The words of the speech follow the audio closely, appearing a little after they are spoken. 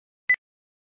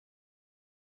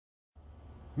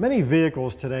Many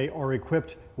vehicles today are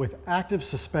equipped with active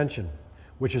suspension,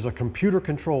 which is a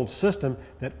computer-controlled system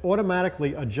that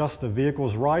automatically adjusts the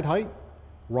vehicle's ride height,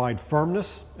 ride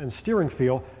firmness, and steering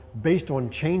feel based on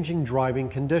changing driving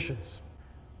conditions.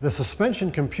 The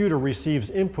suspension computer receives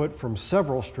input from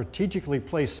several strategically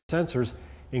placed sensors,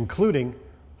 including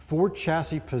 4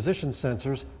 chassis position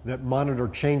sensors that monitor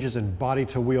changes in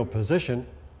body-to-wheel position,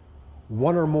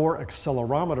 1 or more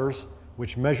accelerometers,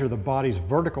 which measure the body's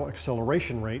vertical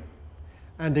acceleration rate,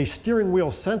 and a steering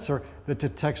wheel sensor that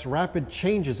detects rapid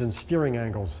changes in steering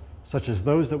angles, such as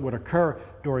those that would occur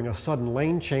during a sudden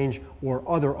lane change or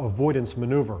other avoidance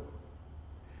maneuver.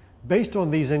 Based on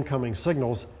these incoming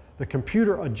signals, the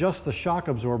computer adjusts the shock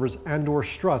absorbers and/or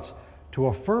struts to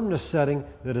a firmness setting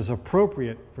that is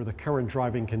appropriate for the current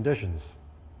driving conditions.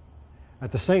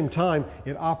 At the same time,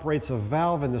 it operates a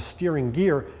valve in the steering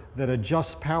gear that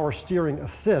adjusts power steering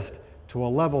assist to a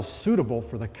level suitable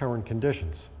for the current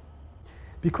conditions.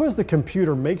 Because the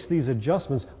computer makes these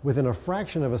adjustments within a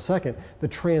fraction of a second, the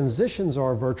transitions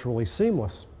are virtually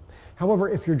seamless. However,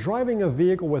 if you're driving a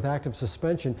vehicle with active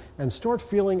suspension and start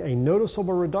feeling a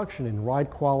noticeable reduction in ride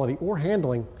quality or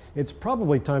handling, it's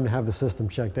probably time to have the system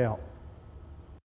checked out.